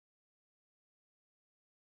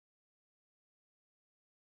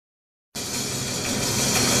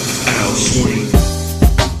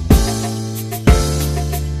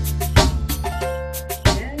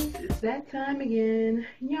that time again,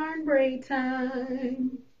 yarn braid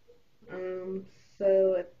time.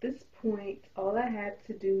 So at this point, all I have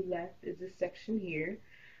to do left is this section here.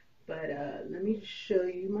 But let me just show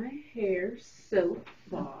you my hair so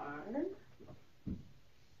far.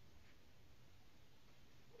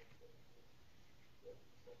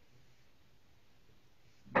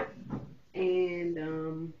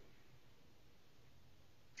 And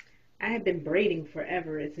I have been braiding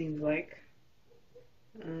forever, it seems like.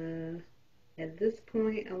 At this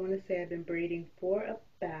point, I want to say I've been braiding for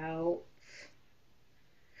about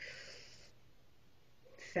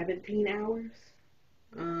 17 hours.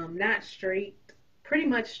 Not straight, pretty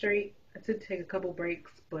much straight. I did take a couple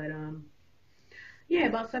breaks, but yeah,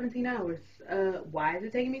 about 17 hours. Why is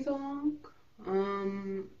it taking me so long?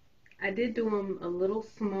 Um, I did do them a little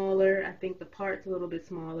smaller. I think the part's a little bit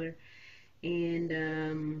smaller,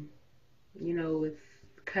 and with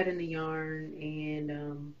cutting the yarn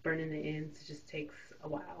and burning the ends just takes a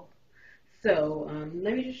while. So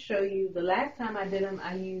let me just show you. The last time I did them,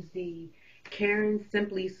 I used the Karen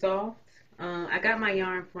Simply Soft. I got my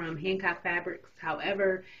yarn from Hancock Fabrics.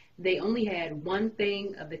 However, they only had one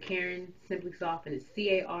thing of the Karen Simply Soft, and it's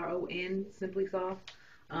Caron Simply Soft.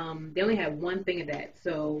 They only had one thing of that,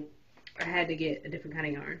 so I had to get a different kind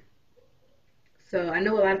of yarn. So I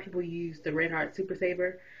know a lot of people use the Red Heart Super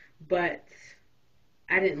Saver, but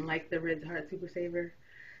I didn't like the Red Heart Super Saver.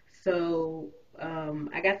 So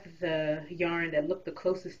I got the yarn that looked the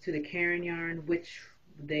closest to the Karen yarn, which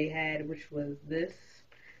they had, which was this.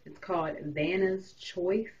 It's called Vanna's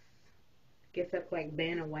Choice. Guess that's like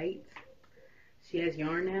Vanna White. She has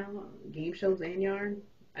yarn now, game shows and yarn.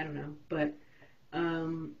 I don't know, but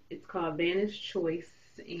it's called Vanna's Choice,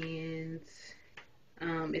 and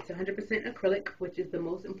it's 100% acrylic, which is the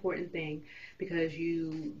most important thing because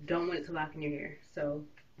you don't want it to lock in your hair. So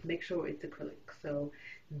make sure it's acrylic. So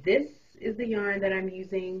this is the yarn that I'm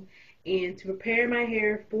using, and to prepare my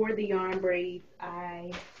hair for the yarn braids,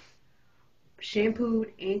 I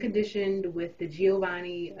shampooed and conditioned with the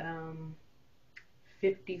Giovanni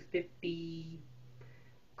 50/50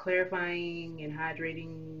 clarifying and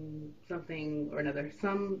hydrating something or another,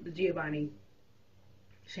 the Giovanni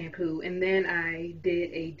shampoo, and then I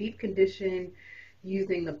did a deep condition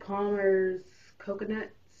using the Palmer's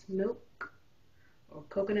coconut milk or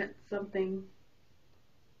coconut something.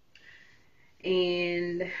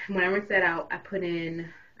 And when I rinsed that out,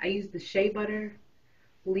 I used the shea butter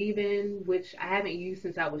leave-in, which I haven't used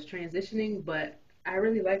since I was transitioning, but I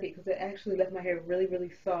really like it because it actually left my hair really,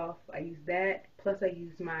 really soft. I used that, plus I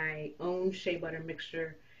used my own shea butter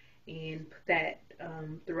mixture and put that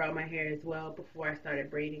throughout my hair as well before I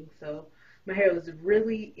started braiding. So my hair is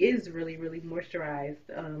really, really moisturized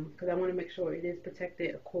because I want to make sure it is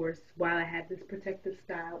protected, of course, while I have this protective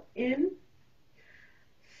style in.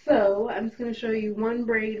 So I'm just going to show you one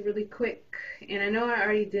braid really quick, and I know I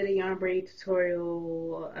already did a yarn braid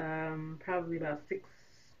tutorial probably about 6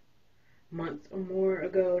 months or more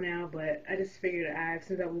ago now, but I just figured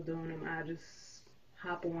since I was doing them, I'll just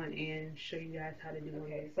hop on and show you guys how to do them.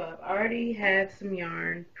 Okay, so I've already had some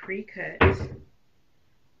yarn pre-cut,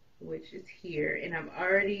 which is here, and I've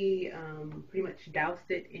already pretty much doused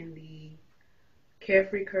it in the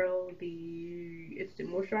Carefree Curl, the instant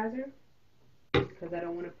moisturizer, because I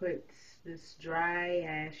don't want to put this dry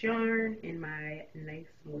ass yarn in my nice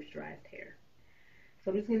moisturized hair. So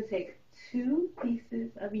I'm just going to take 2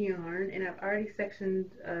 pieces of yarn, and I've already sectioned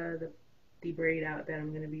the braid out that I'm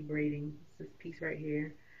going to be braiding. It's this piece right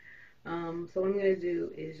here. So what I'm going to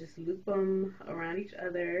do is just loop them around each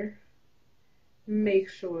other, make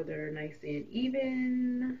sure they're nice and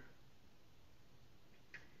even,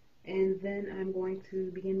 and then I'm going to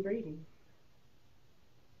begin braiding.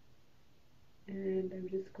 And I'm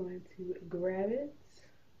just going to grab it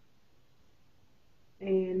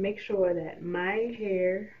and make sure that my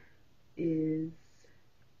hair is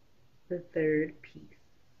the 3rd piece.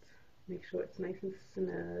 Make sure it's nice and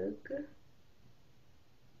snug.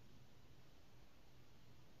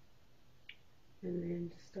 And then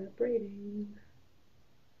just start braiding.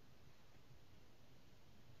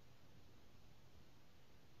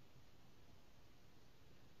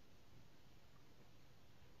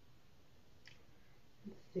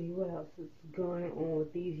 Let's see what else is going on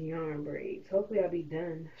with these yarn braids. Hopefully I'll be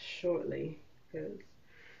done shortly because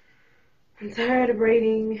I'm tired of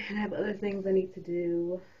braiding and I have other things I need to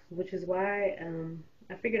do, which is why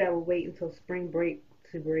I figured I would wait until spring break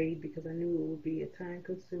to braid because I knew it would be a time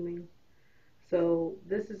consuming. So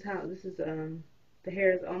this is the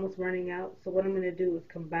hair is almost running out. So what I'm going to do is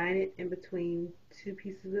combine it in between 2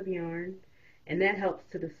 pieces of yarn, and that helps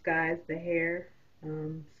to disguise the hair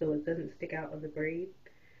so it doesn't stick out of the braid.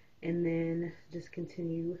 and then just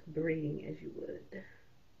continue braiding as you would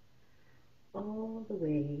all the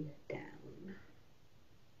way down.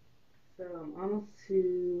 So I'm almost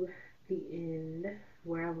to the end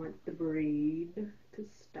where I want the braid to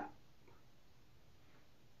stop.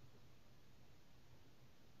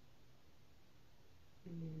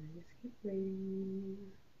 And I just keep braiding,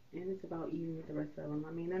 and it's about even with the rest of them.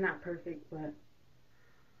 I mean, they're not perfect, but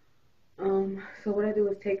so what I do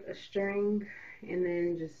is take a string and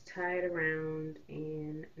then just tie it around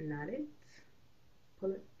and knot it,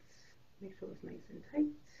 pull it, make sure it's nice and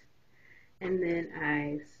tight, and then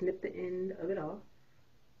I snip the end of it off.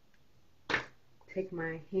 Take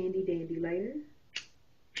my handy dandy lighter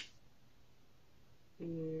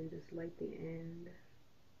and just light the end.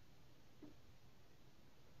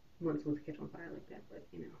 I'm not supposed to catch on fire like that, but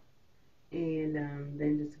you know. And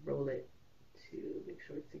then just roll it to make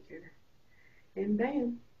sure it's secure. And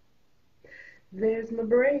bam, there's my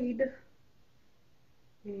braid.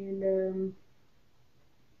 And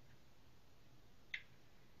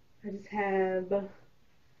I just have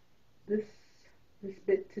this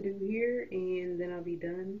bit to do here, and then I'll be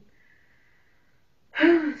done.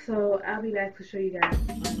 So I'll be back to show you guys.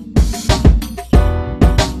 Done.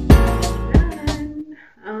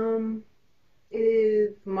 It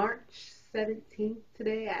is March 17th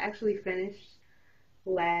today. I actually finished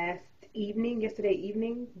yesterday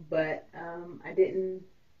evening, but I didn't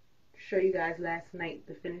show you guys last night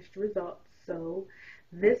the finished results. So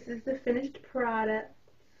this is the finished product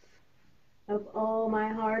of all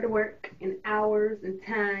my hard work and hours and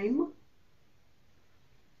time.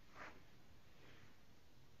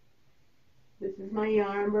 This is my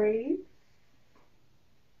yarn braid.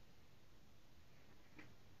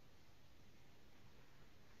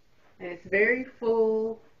 And it's very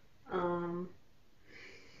full.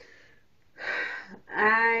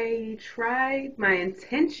 My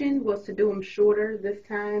intention was to do them shorter this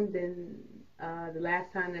time than the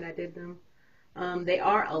last time that I did them. They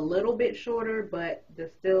are a little bit shorter, but they're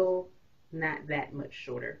still not that much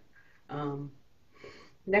shorter.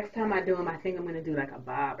 Next time I do them, I think I'm going to do like a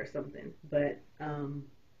bob or something. But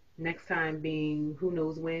next time being who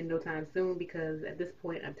knows when, no time soon, because at this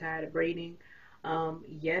point I'm tired of braiding.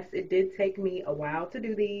 Yes, it did take me a while to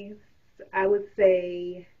do these. I would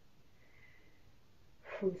say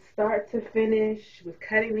from start to finish with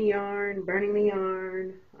cutting the yarn, burning the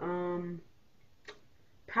yarn,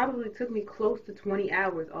 probably took me close to 20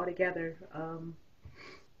 hours altogether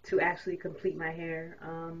to actually complete my hair.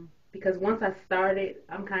 Because once I started,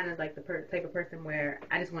 I'm kind of like the type of person where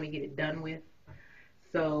I just want to get it done with.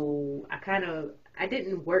 So I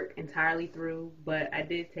didn't work entirely through, but I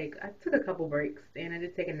took a couple breaks and I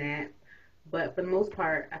did take a nap. But for the most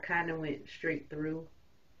part, I kind of went straight through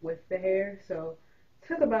with the hair. So it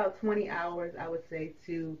took about 20 hours, I would say,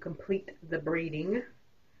 to complete the braiding.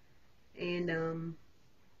 And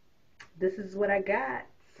this is what I got.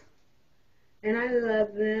 And I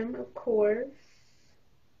love them, of course.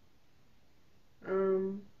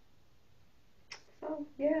 So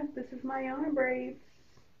yeah, this is my yarn braids.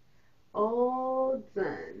 All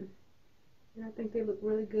done. And I think they look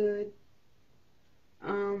really good.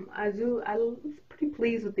 I was pretty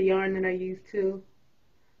pleased with the yarn that I used too.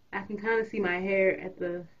 I can kind of see my hair at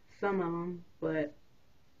some of them, but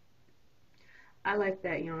I like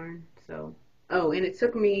that yarn. So, oh, and it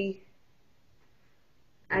took me,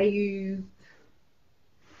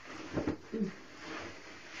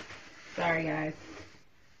 sorry guys,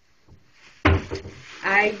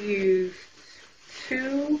 I used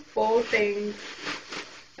 2 full things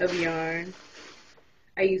of yarn.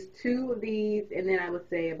 I used 2 of these, and then I would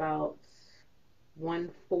say about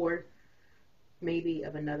 1/4 maybe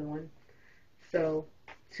of another one. So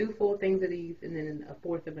 2 full things of these, and then a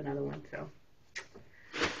fourth of another one. So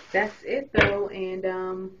that's it though, and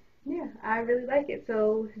yeah, I really like it.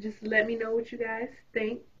 So just let me know what you guys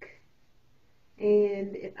think,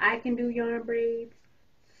 and if I can do yarn braids,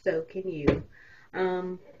 so can you.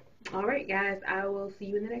 Alright guys, I will see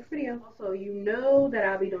you in the next video. Also, you know that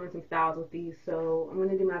I'll be doing some styles with these, so I'm going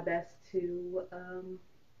to do my best to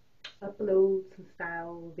upload some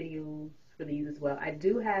style videos for these as well. I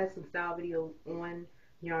do have some style videos on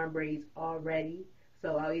yarn braids already,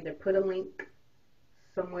 so I'll either put a link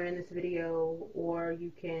somewhere in this video, or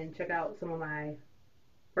you can check out some of my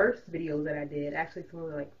first videos that I did. Actually, some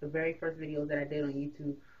of the very first videos that I did on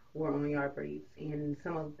YouTube were on yarn braids, and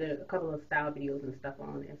a couple of style videos and stuff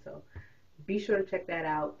on there. So be sure to check that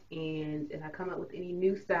out. And if I come up with any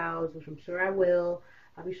new styles, which I'm sure I will,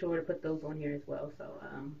 I'll be sure to put those on here as well. So,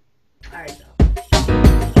 alright, y'all.